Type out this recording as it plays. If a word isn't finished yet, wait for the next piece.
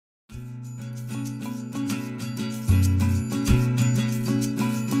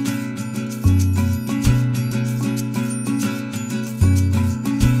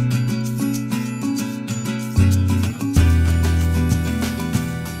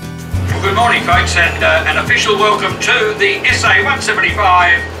Good morning, folks, and an official welcome to the SA 175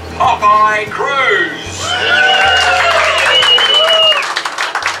 Popeye Cruise.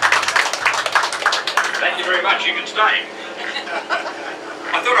 Thank you very much. You can stay.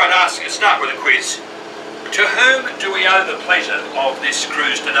 I thought I'd start with a quiz. To whom do we owe the pleasure of this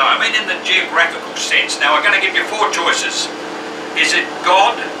cruise today? I mean, in the geographical sense. Now, we're going to give you 4 choices. Is it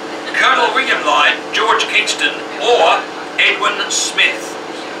God, Colonel William Lyde, George Kingston, or Edwin Smith?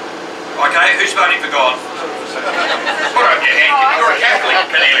 Okay, who's voting for God? Put up your hand. You're a Catholic,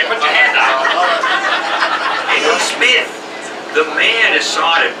 Cornelia. Put your hand up. Edwin Smith. The mayor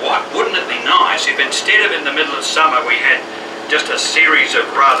decided, what wouldn't it be nice if instead of in the middle of summer we had just a series of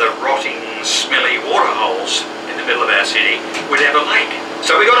rather rotting, smelly waterholes in the middle of our city, we'd have a lake.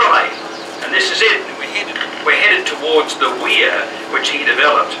 So we got a lake, and this is it. We're headed towards the weir which he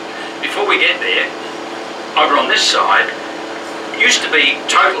developed. Before we get there, over on this side, used to be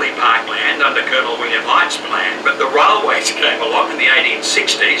totally parkland under Colonel William Lyde's plan, but the railways came along in the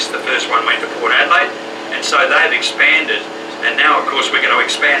 1860s. The first one went to Port Adelaide, and so they've expanded. And now, of course, we're going to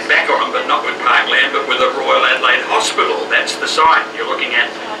expand back on them, but not with parkland, but with the Royal Adelaide Hospital. That's the site you're looking at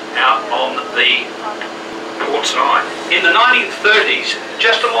out on the port side. In the 1930s,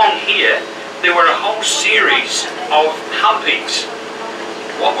 just along here, there were a whole series of humpings.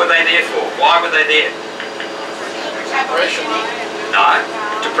 What were they there for? Why were they there? Depression. No,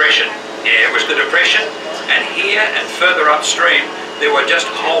 depression. Yeah, it was the depression. And here and further upstream, there were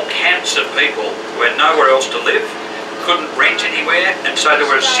just whole camps of people who had nowhere else to live, couldn't rent anywhere, and so there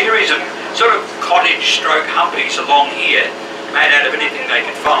were a series of sort of cottage stroke humpies along here, made out of anything they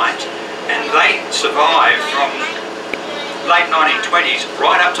could find, and they survived from late 1920s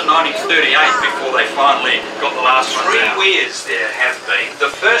right up to 1938 before they finally got the last one. 3 weirs there have been.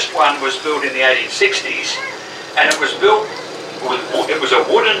 The first one was built in the 1860s, and it was built with, it was a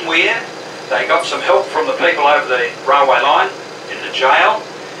wooden weir. They got some help from the people over the railway line in the jail,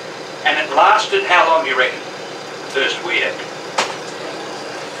 and it lasted, how long do you reckon? First weir.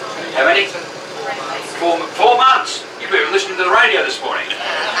 How many? 4 months. You were listening to the radio this morning.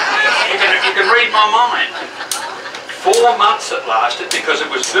 You can read my mind. 4 months it lasted because it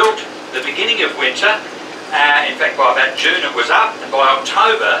was built the beginning of winter. In fact, by about June it was up, and by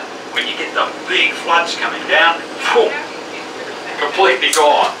October, when you get the big floods coming down, boom, completely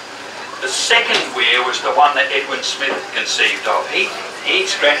gone. The second weir was the one that Edwin Smith conceived of. He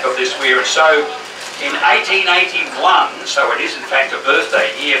dreamt of this weir, and so in 1881, so it is in fact a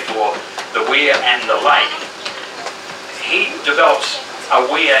birthday year for the weir and the lake, he develops a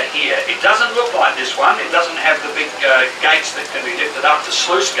weir here. It doesn't look like this one. It doesn't have the big gates that can be lifted up, the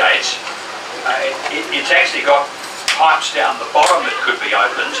sluice gates. It's actually got pipes down the bottom that could be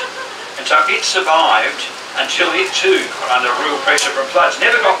opened, and so it survived until it too got under real pressure from floods.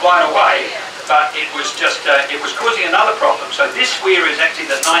 Never got blown away, but it was just, it was causing another problem. So this weir is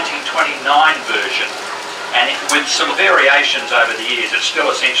actually the 1929 version, and with some variations over the years, it's still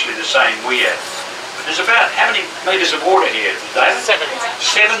essentially the same weir. But there's about, how many metres of water here, David? 7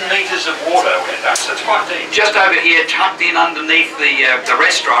 metres of water. So it's quite deep. Just over here, tucked in underneath the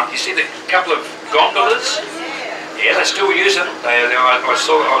restaurant, you see the couple of gondolas? Yeah, they still use them. I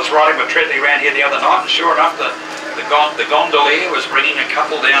was riding with Treadley around here the other night, and sure enough, the gondolier was bringing a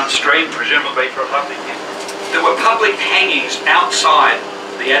couple downstream, presumably for a public gift. There were public hangings outside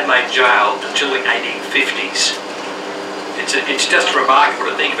the Adelaide jail until the 1850s. It's just remarkable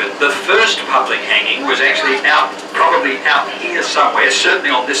to think of it. The first public hanging was actually probably out here somewhere,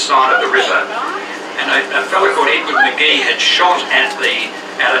 certainly on this side of the river. And a fellow called Edward McGee had shot at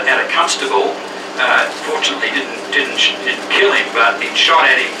a constable. Fortunately didn't kill him, but he shot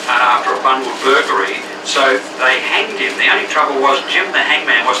at him after a bundled burglary. So they hanged him. The only trouble was Jim the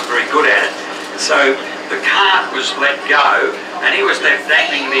hangman wasn't very good at it. So the cart was let go, and he was left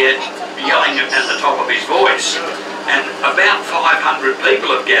dangling there, yelling at the top of his voice. And about 500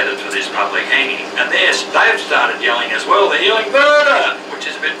 people have gathered for this public hanging, and they've started yelling as well. They're yelling murder, which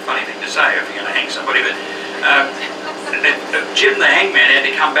is a bit funny thing to say if you're going to hang somebody. But Jim the hangman had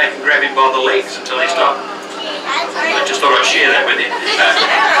to come back and grab him by the legs until he stopped. I just thought I'd share that with you.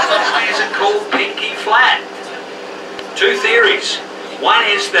 Is it called Pinky Flat? 2 theories. One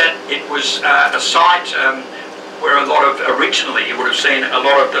is that it was a site where originally you would have seen a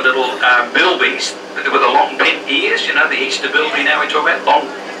lot of the little bilbies with the long pink ears, you know, the Easter bilby now we talk about, long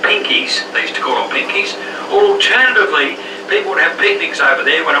pinkies, they used to call them pinkies. Or alternatively, people would have picnics over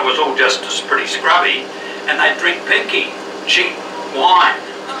there when it was all just pretty scrubby, and they'd drink pinky, cheap wine.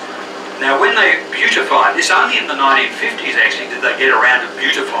 Now when they beautified, this only in the 1950s actually did they get around to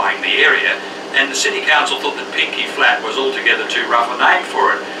beautifying the area, and the City Council thought that Pinky Flat was altogether too rough a name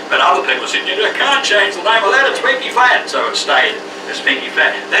for it. But other people said, you can't change the name of that, it's Pinky Flat. So it stayed as Pinky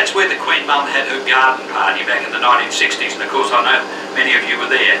Flat. That's where the Queen Mum had her garden party back in the 1960s, and of course I know many of you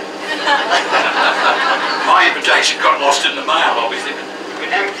were there. My invitation got lost in the mail, obviously. We're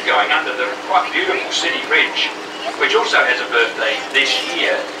now going under the quite beautiful city bridge, which also has a birthday this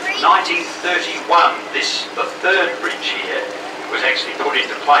year. 1931, the third bridge here was actually put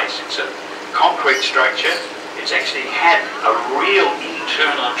into place. It's a concrete structure. It's actually had a real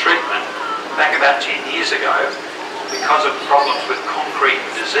internal treatment back about 10 years ago because of problems with concrete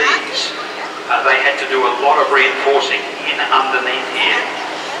disease. They had to do a lot of reinforcing in underneath here.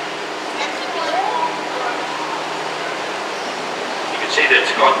 You can see that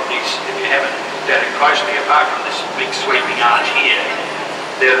it's got these, if you haven't looked at it closely, apart from this big sweeping arch here,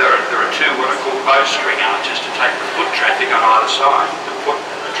 there are two what are called bowstring arches to take the foot traffic on either side, the foot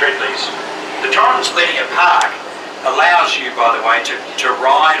and the treadlills. The Torrens Linear Park allows you, by the way, to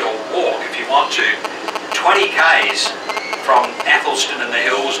ride or walk, if you want to, 20 k's from Athelston in the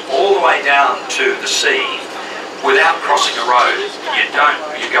hills all the way down to the sea without crossing a road.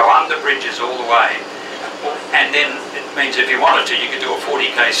 You go under bridges all the way. And then it means if you wanted to, you could do a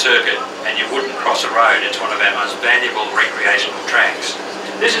 40k circuit and you wouldn't cross a road. It's one of our most valuable recreational tracks.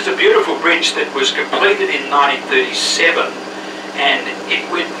 This is a beautiful bridge that was completed in 1937, and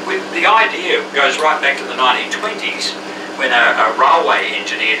the idea goes right back to the 1920s when a railway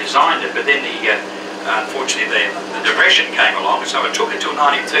engineer designed it, but then unfortunately the Depression came along, so it took until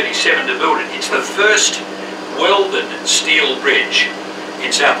 1937 to build it. It's the first welded steel bridge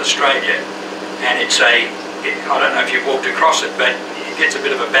in South Australia, and I don't know if you've walked across it, but it gets a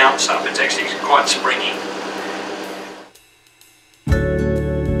bit of a bounce up. It's actually quite springy.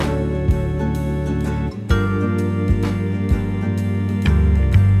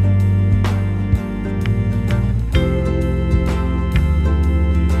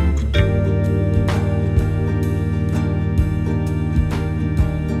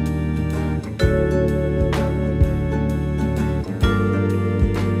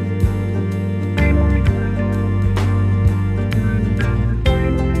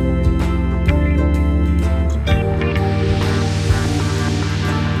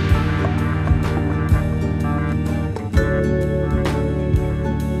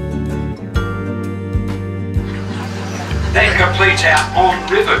 That completes our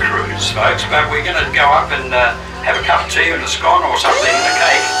on-river cruise, folks, but we're going to go up and have a cup of tea and a scone or something and a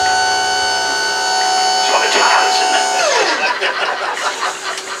cake. It's like the TARDIS, isn't it?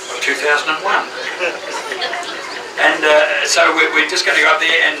 Of 2001. And so we're just going to go up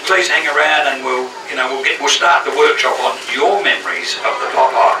there, and please hang around, and we'll start the workshop on your memories of the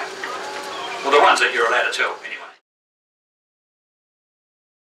Popeye. Well, the ones that you're allowed to tell, anyway.